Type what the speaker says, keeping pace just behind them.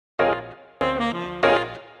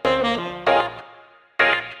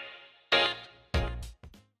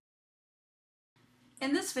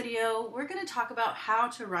In this video, we're going to talk about how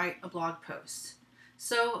to write a blog post.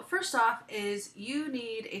 So first off is you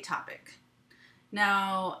need a topic.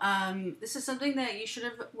 Now, this is something that you should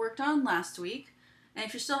have worked on last week. And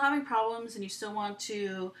if you're still having problems and you still want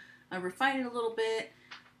to refine it a little bit,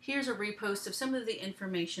 here's a repost of some of the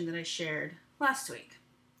information that I shared last week.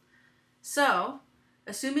 So,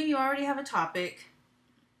 assuming you already have a topic,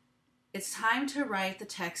 it's time to write the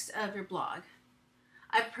text of your blog.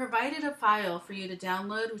 I've provided a file for you to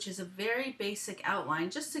download, which is a very basic outline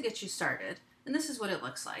just to get you started. And this is what it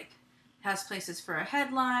looks like. It has places for a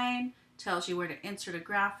headline, tells you where to insert a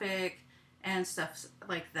graphic, and stuff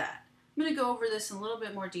like that. I'm going to go over this in a little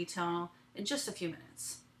bit more detail in just a few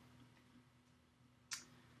minutes.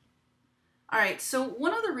 Alright, so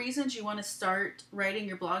one of the reasons you want to start writing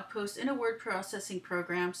your blog post in a word processing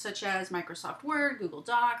program such as Microsoft Word, Google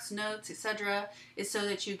Docs, Notes, etc. is so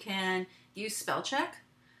that you can use spell check.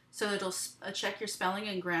 So it'll check your spelling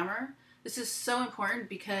and grammar. This is so important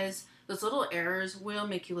because those little errors will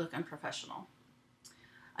make you look unprofessional.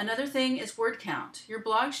 Another thing is word count. Your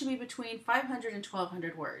blog should be between 500 and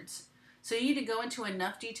 1200 words. So you need to go into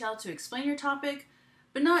enough detail to explain your topic,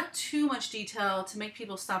 but not too much detail to make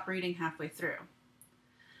people stop reading halfway through.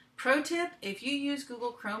 Pro tip, if you use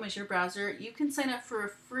Google Chrome as your browser, you can sign up for a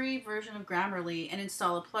free version of Grammarly and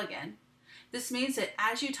install a plugin. This means that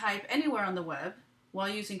as you type anywhere on the web, while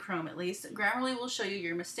using Chrome at least, Grammarly will show you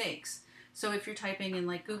your mistakes. So if you're typing in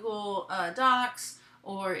like Google Docs,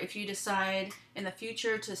 or if you decide in the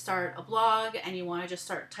future to start a blog and you want to just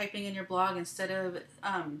start typing in your blog instead of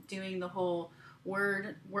doing the whole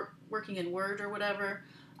working in Word or whatever,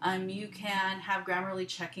 you can have Grammarly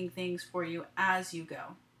checking things for you as you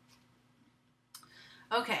go.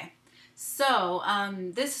 Okay, so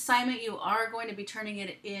this assignment you are going to be turning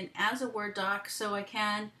it in as a Word doc, so I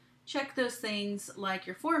can check those things like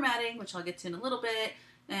your formatting, which I'll get to in a little bit,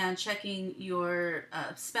 and checking your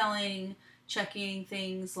spelling, checking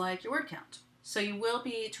things like your word count. So you will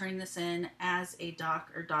be turning this in as a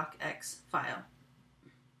doc or docx file.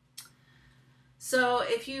 So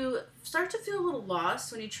if you start to feel a little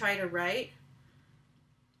lost when you try to write,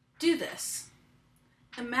 do this.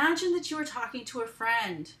 Imagine that you are talking to a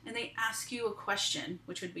friend and they ask you a question,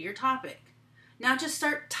 which would be your topic. Now just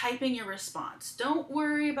start typing your response. Don't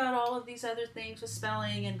worry about all of these other things with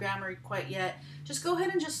spelling and grammar quite yet. Just go ahead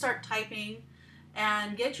and just start typing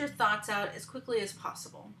and get your thoughts out as quickly as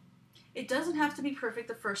possible. It doesn't have to be perfect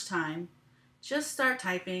the first time. Just start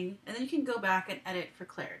typing and then you can go back and edit for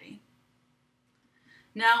clarity.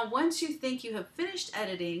 Now, once you think you have finished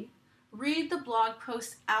editing, read the blog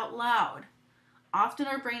post out loud. Often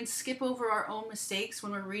our brains skip over our own mistakes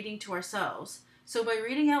when we're reading to ourselves. So by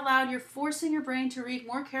reading out loud, you're forcing your brain to read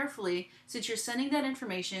more carefully since you're sending that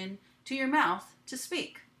information to your mouth to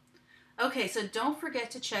speak. Okay, so don't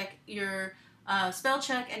forget to check your spell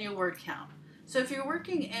check and your word count. So if you're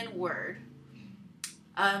working in Word,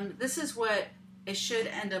 this is what it should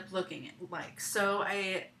end up looking like. So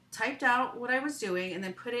I typed out what I was doing and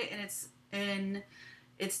then put it in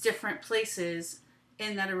its different places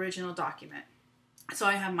in that original document. So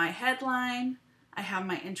I have my headline, I have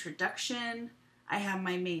my introduction, I have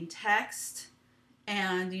my main text,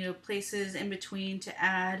 and places in between to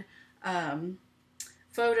add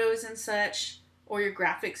photos and such, or your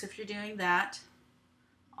graphics if you're doing that,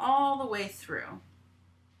 all the way through.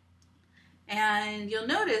 And you'll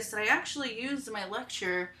notice that I actually used my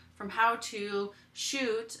lecture from how to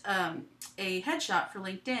shoot a headshot for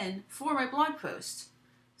LinkedIn for my blog post.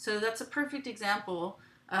 So that's a perfect example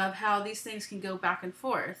of how these things can go back and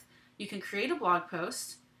forth. You can create a blog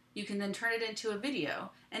post, you can then turn it into a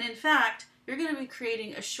video, and in fact, you're going to be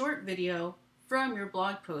creating a short video from your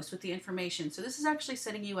blog post with the information. So this is actually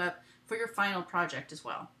setting you up for your final project as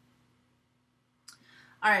well.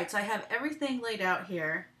 Alright, so I have everything laid out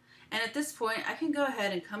here, and at this point I can go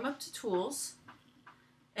ahead and come up to Tools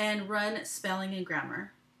and run spelling and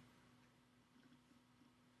grammar.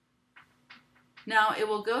 Now it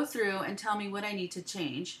will go through and tell me what I need to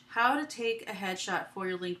change. How to take a headshot for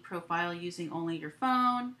your link profile using only your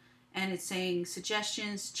phone, and it's saying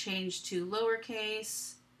suggestions change to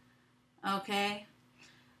lowercase. Okay.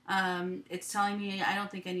 It's telling me I don't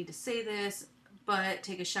think I need to say this, but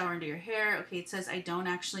take a shower and do your hair. Okay, it says I don't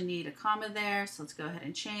actually need a comma there, so let's go ahead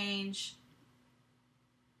and change.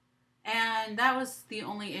 And that was the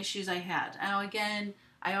only issues I had. Now again,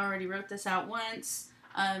 I already wrote this out once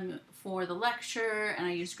for the lecture, and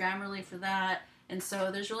I used Grammarly for that, and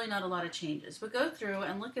so there's really not a lot of changes. But go through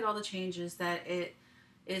and look at all the changes that it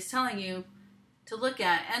is telling you to look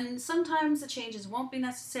at, and sometimes the changes won't be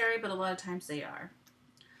necessary, but a lot of times they are.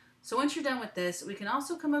 So once you're done with this, we can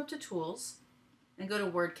also come up to Tools and go to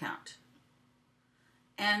word count.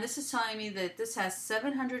 And this is telling me that this has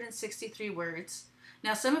 763 words.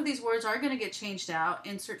 Now, some of these words are going to get changed out.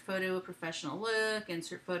 Insert photo of professional look,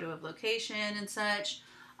 insert photo of location and such.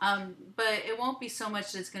 But it won't be so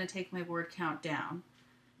much that it's going to take my word count down.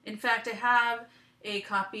 In fact, I have a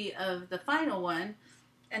copy of the final one.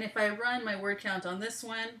 And if I run my word count on this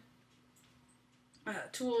one,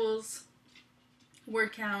 tools,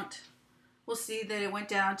 word count, we'll see that it went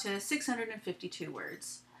down to 652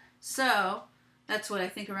 words. So that's what I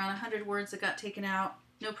think, around 100 words that got taken out.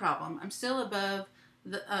 No problem. I'm still above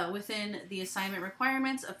the within the assignment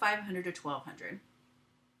requirements of 500 to 1200.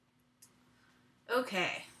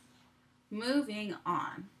 Okay, moving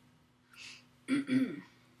on.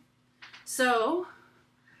 So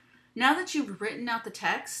now that you've written out the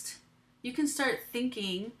text, you can start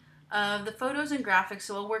thinking of the photos and graphics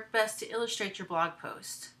that will work best to illustrate your blog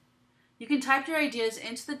post. You can type your ideas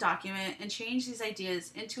into the document and change these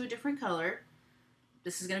ideas into a different color.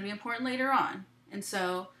 This is going to be important later on. And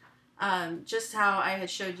so just how I had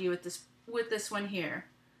showed you with this one here,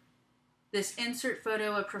 this insert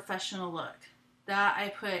photo of professional look, that I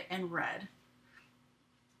put in red.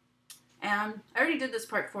 And I already did this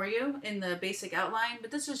part for you in the basic outline,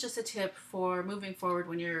 but this was just a tip for moving forward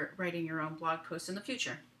when you're writing your own blog post in the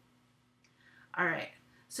future. All right,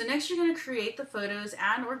 so next you're going to create the photos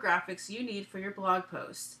and or graphics you need for your blog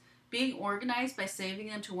post. Being organized by saving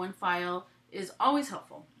them to one file is always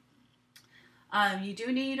helpful. You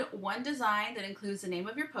do need one design that includes the name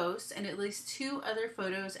of your post and at least 2 other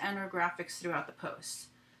photos and or graphics throughout the post.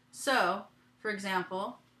 So, for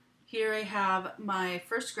example, here I have my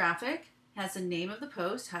first graphic, has the name of the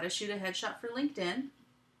post, how to shoot a headshot for LinkedIn.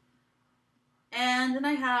 And then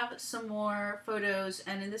I have some more photos,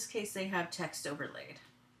 and in this case they have text overlaid.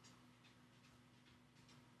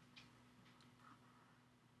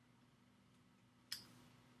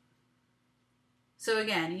 So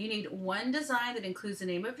again, you need one design that includes the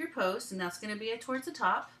name of your post, and that's going to be towards the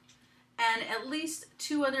top, and at least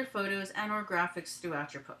 2 other photos and or graphics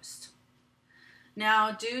throughout your post.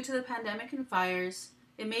 Now, due to the pandemic and fires,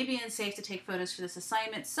 it may be unsafe to take photos for this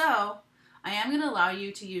assignment, so I am going to allow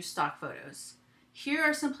you to use stock photos. Here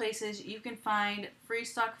are some places you can find free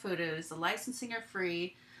stock photos. The licensing are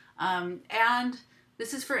free, and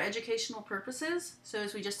this is for educational purposes. So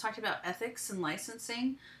as we just talked about ethics and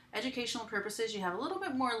licensing, educational purposes, you have a little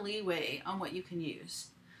bit more leeway on what you can use.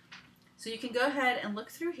 So you can go ahead and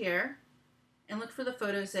look through here and look for the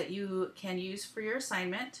photos that you can use for your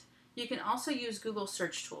assignment. You can also use Google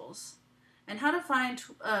search tools. And how to find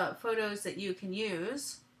photos that you can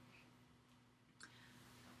use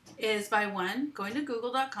is by going to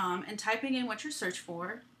google.com and typing in what you're searching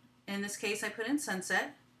for. In this case, I put in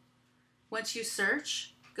sunset. Once you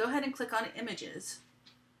search, go ahead and click on images.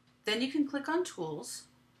 Then you can click on tools.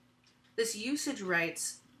 This usage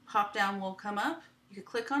rights pop down will come up. You can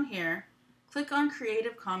click on here, click on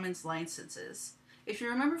Creative Commons licenses. If you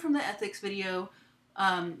remember from the ethics video,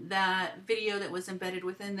 that video that was embedded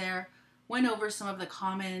within there went over some of the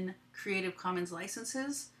common Creative Commons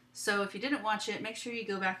licenses. So if you didn't watch it, make sure you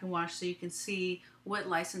go back and watch so you can see what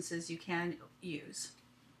licenses you can use.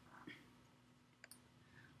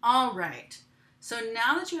 All right, so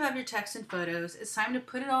now that you have your text and photos, it's time to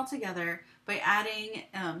put it all together by adding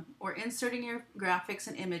or inserting your graphics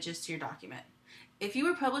and images to your document. If you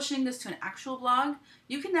were publishing this to an actual blog,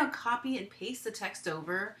 you can now copy and paste the text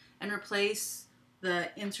over and replace the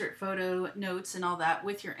insert photo notes and all that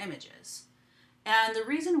with your images. And the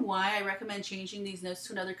reason why I recommend changing these notes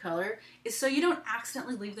to another color is so you don't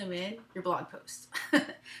accidentally leave them in your blog post.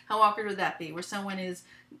 How awkward would that be, where someone is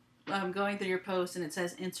going through your post and it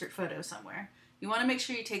says insert photo somewhere? You want to make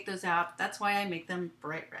sure you take those out. That's why I make them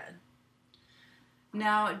bright red.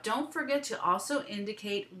 Now, don't forget to also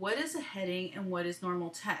indicate what is a heading and what is normal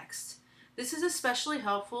text. This is especially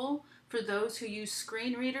helpful for those who use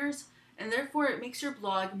screen readers, and therefore it makes your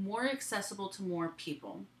blog more accessible to more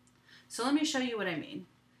people. So let me show you what I mean.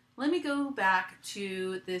 Let me go back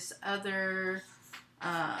to this other,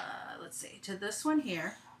 to this one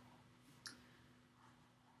here.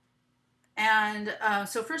 And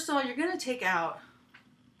so first of all, you're going to take out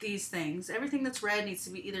these things. Everything that's red needs to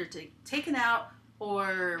be either taken out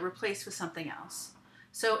or replaced with something else.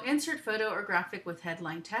 So insert photo or graphic with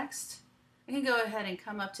headline text. I can go ahead and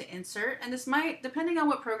come up to insert, and this might, depending on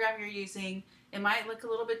what program you're using, it might look a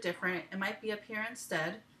little bit different. It might be up here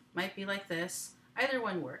instead. Might be like this. Either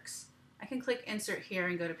one works. I can click insert here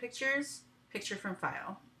and go to pictures, picture from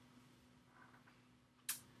file.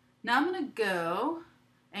 Now I'm going to go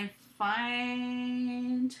and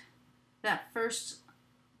find that first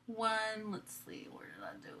one. Let's see, where did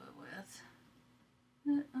I do it with?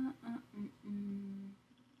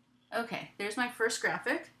 Okay, there's my first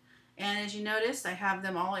graphic. And as you noticed, I have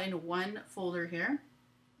them all in one folder here.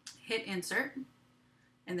 Hit insert,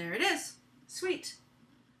 and there it is. Sweet.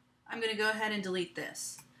 I'm going to go ahead and delete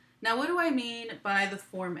this. Now, what do I mean by the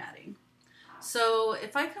formatting? So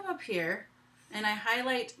if I come up here and I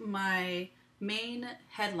highlight my main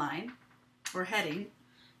headline or heading,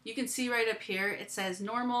 you can see right up here it says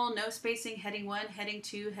normal, no spacing, heading 1, heading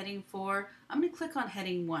 2, heading 4. I'm going to click on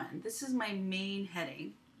heading 1. This is my main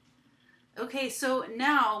heading. Okay, so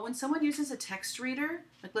now when someone uses a text reader,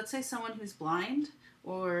 like let's say someone who's blind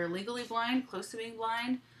or legally blind, close to being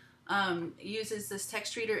blind, uses this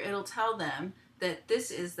text reader, it'll tell them that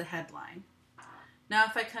this is the headline. Now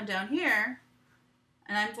if I come down here,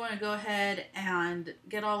 and I'm going to go ahead and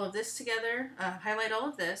get all of this together, highlight all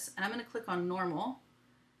of this, and I'm going to click on normal.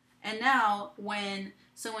 And now when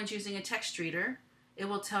someone's using a text reader, it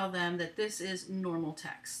will tell them that this is normal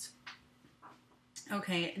text.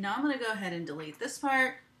 Okay, now I'm going to go ahead and delete this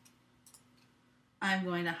part. I'm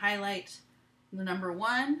going to highlight the number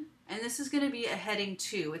 1, and this is going to be a heading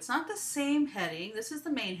 2. It's not the same heading. This is the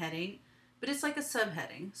main heading, but it's like a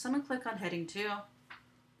subheading. So I'm going to click on heading 2,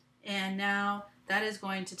 and now that is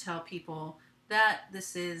going to tell people that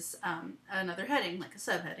this is another heading, like a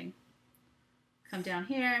subheading. Come down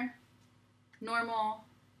here, normal.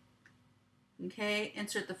 Okay,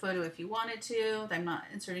 insert the photo if you wanted to. I'm not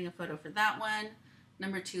inserting a photo for that one.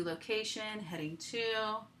 Number 2, location, heading 2,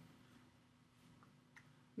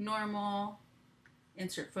 normal,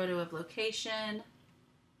 insert photo of location. I'm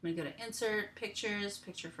going to go to insert, pictures,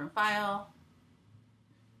 picture from file.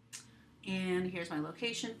 And here's my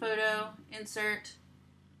location photo, insert,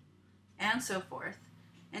 and so forth.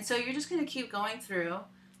 And so you're just going to keep going through,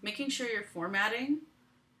 making sure you're formatting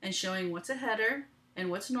and showing what's a header and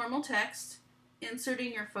what's normal text,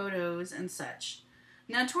 inserting your photos and such.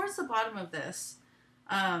 Now towards the bottom of this,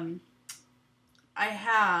 I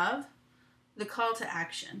have the call to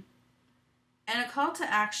action. And a call to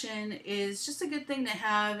action is just a good thing to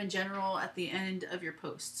have in general at the end of your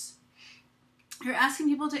posts. You're asking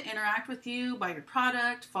people to interact with you, buy your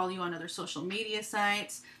product, follow you on other social media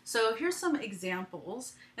sites. So here's some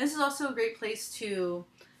examples. And this is also a great place to,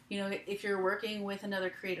 if you're working with another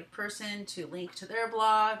creative person, to link to their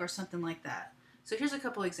blog or something like that. So here's a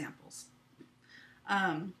couple examples.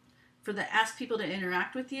 For the ask people to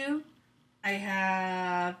interact with you, I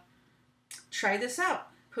have try this out.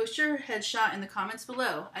 Post your headshot in the comments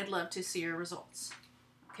below. I'd love to see your results.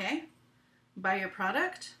 Okay? Buy your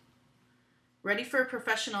product. Ready for a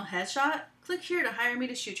professional headshot? Click here to hire me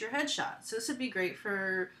to shoot your headshot. So this would be great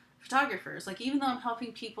for photographers. Like even though I'm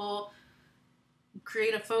helping people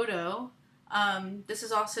create a photo, this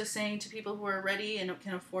is also saying to people who are ready and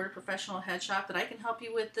can afford a professional headshot that I can help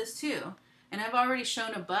you with this too. And I've already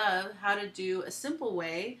shown above how to do a simple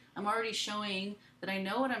way. I'm already showing that I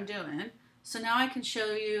know what I'm doing. So now I can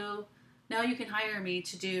show you, now you can hire me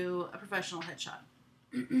to do a professional headshot.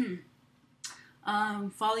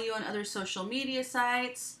 Follow you on other social media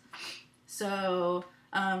sites. So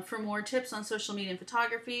for more tips on social media and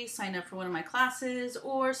photography, sign up for one of my classes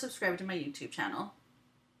or subscribe to my YouTube channel.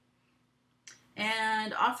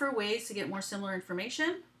 And offer ways to get more similar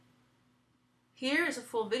information. Here is a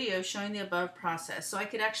full video showing the above process. So I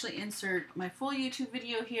could actually insert my full YouTube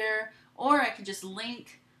video here, or I could just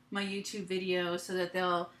link my YouTube video so that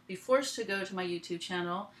they'll be forced to go to my YouTube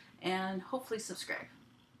channel and hopefully subscribe.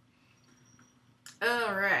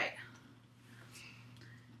 All right.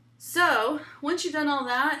 So once you've done all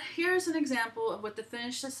that, here's an example of what the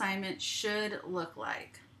finished assignment should look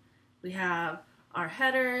like. We have our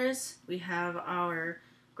headers, we have our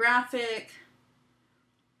graphic,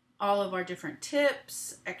 all of our different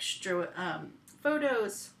tips, extra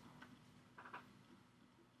photos.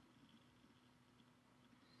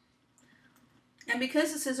 And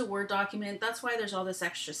because this is a Word document, that's why there's all this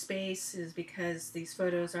extra space, is because these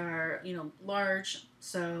photos are, large.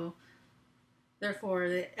 So therefore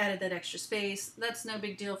they added that extra space. That's no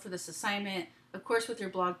big deal for this assignment. Of course, with your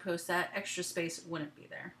blog post, that extra space wouldn't be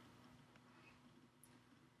there.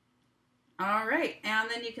 All right, and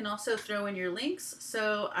then you can also throw in your links.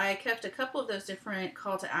 So I kept a couple of those different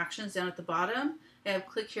call to actions down at the bottom. I have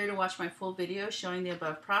click here to watch my full video showing the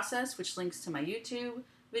above process, which links to my YouTube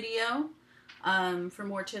video. For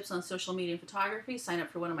more tips on social media and photography, sign up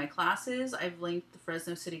for one of my classes. I've linked the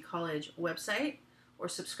Fresno City College website, or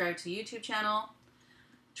subscribe to the YouTube channel.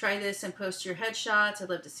 Try this and post your headshots. I'd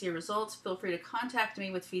love to see your results. Feel free to contact me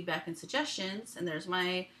with feedback and suggestions, and there's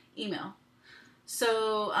my email.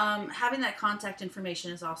 So having that contact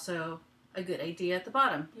information is also a good idea at the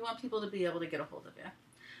bottom. You want people to be able to get a hold of you.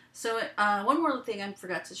 So one more thing I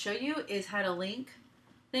forgot to show you is how to link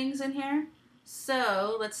things in here.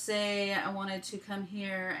 So let's say I wanted to come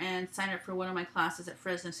here and sign up for one of my classes at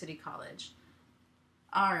Fresno City College.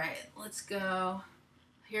 All right, let's go.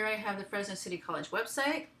 Here I have the Fresno City College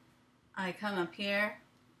website. I come up here,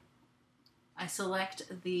 I select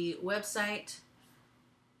the website,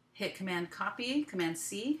 hit Command Copy, Command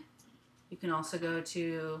C. You can also go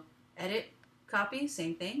to Edit Copy,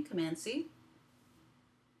 same thing, Command C.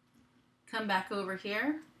 Come back over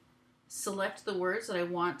here, select the words that I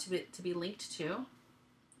want to be linked to.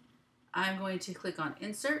 I'm going to click on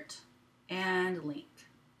Insert and Link.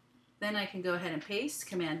 Then I can go ahead and paste,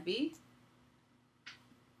 Command V,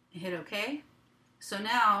 and hit OK. So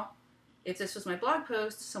now, if this was my blog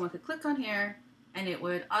post, someone could click on here and it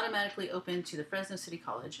would automatically open to the Fresno City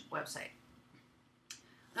College website.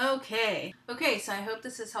 Okay, so I hope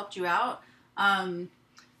this has helped you out.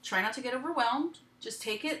 Try not to get overwhelmed. Just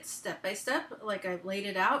take it step by step, like I've laid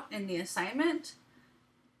it out in the assignment,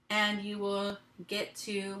 and you will get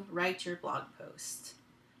to write your blog post.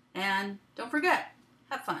 And don't forget,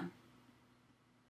 have fun.